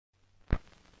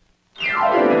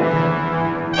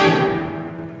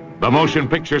The motion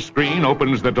picture screen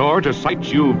opens the door to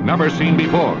sights you've never seen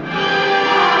before.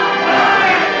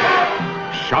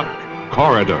 Shock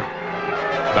corridor.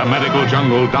 The medical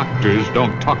jungle doctors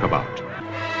don't talk about.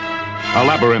 A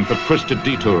labyrinth of twisted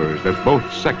detours that both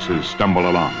sexes stumble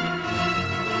along.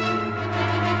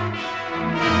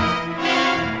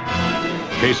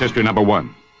 Case history number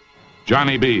 1.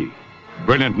 Johnny B.,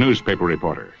 brilliant newspaper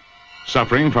reporter,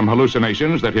 suffering from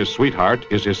hallucinations that his sweetheart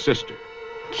is his sister.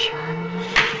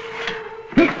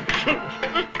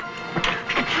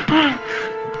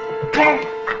 Don't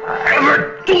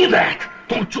ever do that!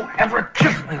 Don't you ever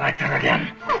kiss me like that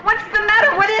again! What's the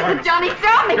matter? What is it, Johnny?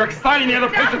 Tell me! You're exciting the other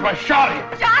patients by shouting!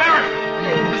 Johnny!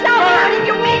 Tell me, what did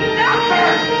you mean? Tell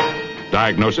me!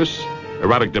 Diagnosis,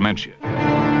 erotic dementia.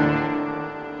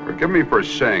 Forgive me for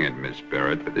saying it, Miss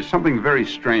Barrett, but there's something very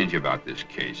strange about this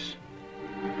case.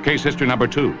 Case history number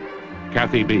 2.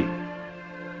 Cathy B.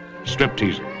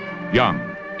 Stripteaser.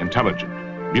 Young, intelligent,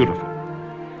 beautiful.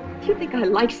 You think I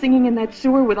like singing in that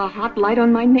sewer with a hot light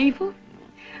on my navel?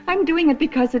 I'm doing it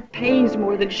because it pays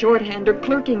more than shorthand or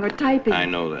clerking or typing. I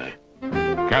know that.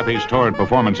 Cathy's torrid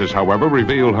performances, however,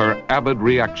 reveal her avid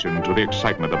reaction to the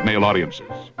excitement of male audiences.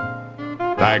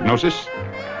 Diagnosis,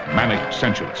 manic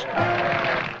sensualist.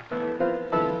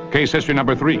 Case history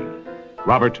number 3.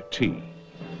 Robert T.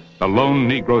 The lone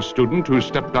Negro student who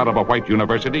stepped out of a white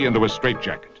university into a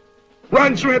straitjacket.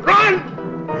 Run, Sweet,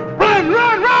 run! Run,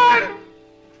 run, run!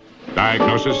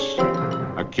 Diagnosis,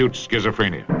 acute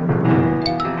schizophrenia.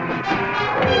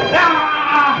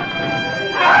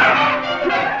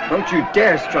 Don't you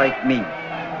dare strike me.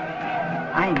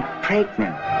 I'm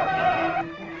pregnant.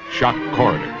 Shock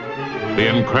corridor. The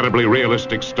incredibly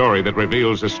realistic story that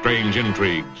reveals the strange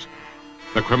intrigues,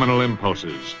 the criminal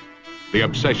impulses, the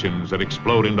obsessions that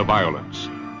explode into violence.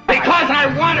 Because I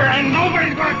want her and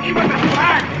nobody's gonna keep us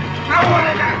back! I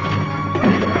want her!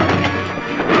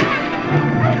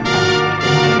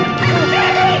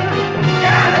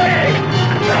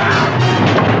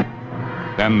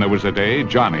 Then there was a day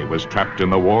Johnny was trapped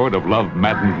in the ward of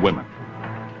love-maddened women.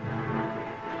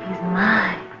 He's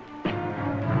mine.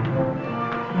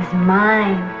 He's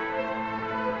mine.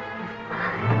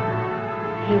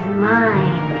 He's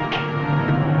mine.